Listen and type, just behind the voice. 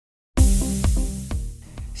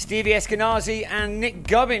Stevie ESKINAZI and Nick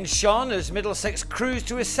Gubbins shone as Middlesex cruised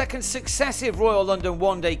to a second successive Royal London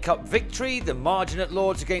One Day Cup victory, the margin at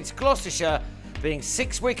Lords against Gloucestershire being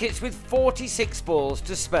 6 wickets with 46 balls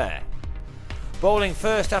to spare. Bowling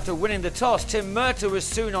first after winning the toss, Tim Murtagh was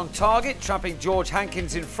soon on target, trapping George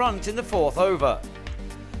Hankins in front in the 4th over.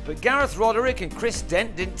 But Gareth Roderick and Chris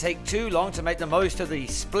Dent didn't take too long to make the most of the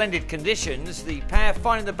splendid conditions, the pair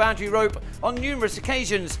finding the boundary rope on numerous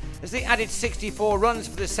occasions as they added 64 runs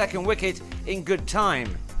for the second wicket in good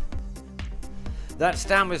time. That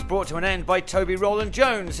stand was brought to an end by Toby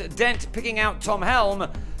Rowland-Jones, Dent picking out Tom Helm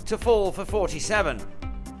to fall for 47.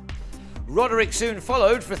 Roderick soon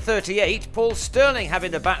followed for 38, Paul Stirling having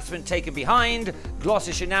the batsman taken behind,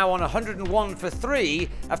 Gloucestershire now on 101 for 3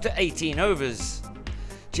 after 18 overs.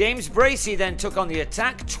 James Bracey then took on the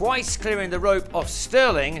attack, twice clearing the rope off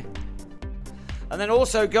Stirling, and then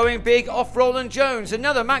also going big off Rowland-Jones,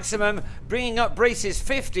 another maximum, bringing up Bracey's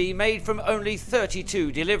 50 made from only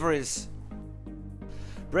 32 deliveries.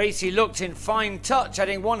 Bracey looked in fine touch,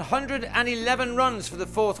 adding 111 runs for the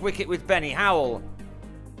 4th wicket with Benny Howell.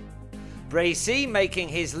 Bracey, making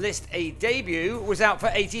his List A debut, was out for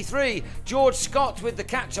 83. George Scott with the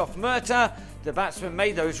catch off Murtagh. The batsman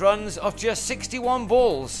made those runs off just 61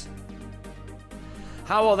 balls.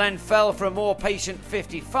 Howell then fell for a more patient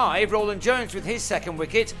 55, Rowland-Jones with his second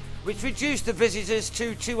wicket, which reduced the visitors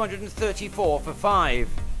to 234 for 5.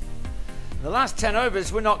 The last 10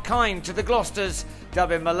 overs were not kind to the Gloucesters.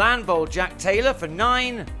 David Milan bowled Jack Taylor for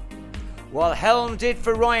 9, while Helm did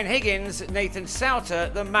for Ryan Higgins, Nathan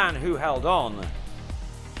Souter the man who held on.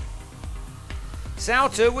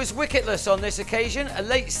 Souter was wicketless on this occasion, a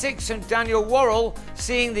late 6 from Daniel Worrell,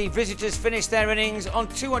 seeing the visitors finish their innings on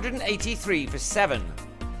 283 for 7.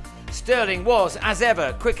 Stirling was, as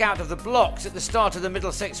ever, quick out of the blocks at the start of the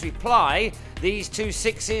Middlesex reply, these 2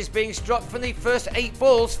 sixes being struck from the first 8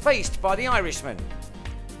 balls faced by the Irishman.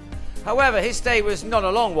 However, his stay was not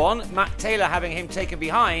a long one, Matt Taylor having him taken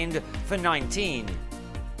behind for 19.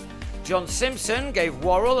 John Simpson gave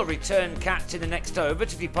Worrell a return catch in the next over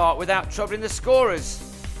to depart without troubling the scorers.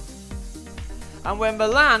 And when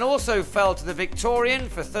Milan also fell to the Victorian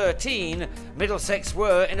for 13, Middlesex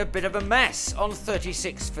were in a bit of a mess on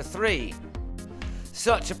 36 for 3.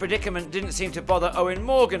 Such a predicament didn't seem to bother Owen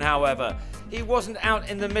Morgan, however. He wasn't out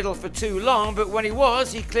in the middle for too long, but when he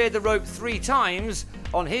was, he cleared the rope 3 times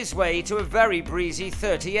on his way to a very breezy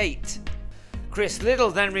 38. Chris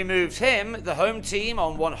Liddell then removed him, the home team,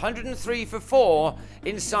 on 103 for 4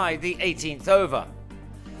 inside the 18th over.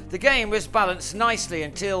 The game was balanced nicely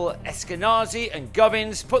until ESKINAZI and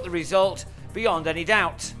Gubbins put the result beyond any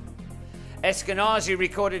doubt. ESKINAZI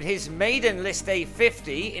recorded his maiden List A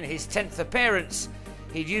 50 in his 10th appearance.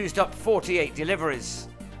 He'd used up 48 deliveries.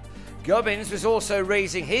 Gubbins was also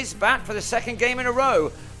raising his bat for the second game in a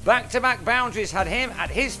row. Back-to-back boundaries had him at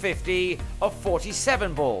his 50 of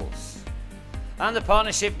 47 balls. And the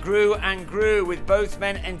partnership grew and grew, with both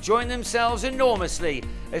men enjoying themselves enormously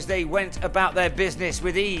as they went about their business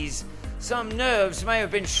with ease. Some nerves may have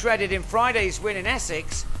been shredded in Friday's win in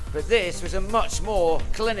Essex, but this was a much more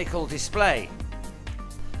clinical display.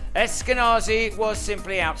 ESKINAZI was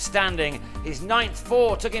simply outstanding. His 9th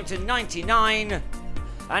 4 took him to 99,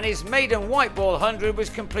 and his maiden white ball 100 was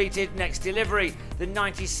completed next delivery, the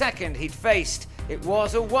 92nd he'd faced. It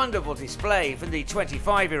was a wonderful display from the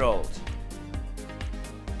 25-year-old.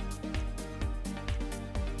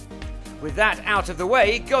 With that out of the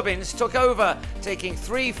way, Gubbins took over, taking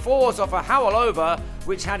 3 4s off a Howell over,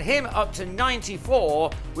 which had him up to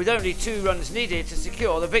 94 with only 2 runs needed to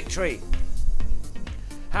secure the victory.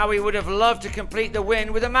 Howie would have loved to complete the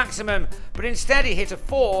win with a maximum, but instead he hit a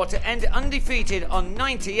 4 to end undefeated on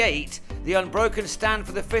 98, the unbroken stand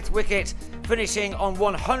for the 5th wicket, finishing on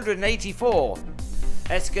 184.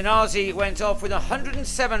 ESKINAZI went off with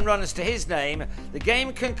 107 runs to his name. The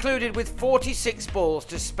game concluded with 46 balls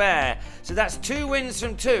to spare, so that's 2 wins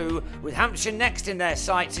from 2, with Hampshire next in their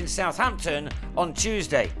sights in Southampton on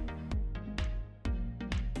Tuesday.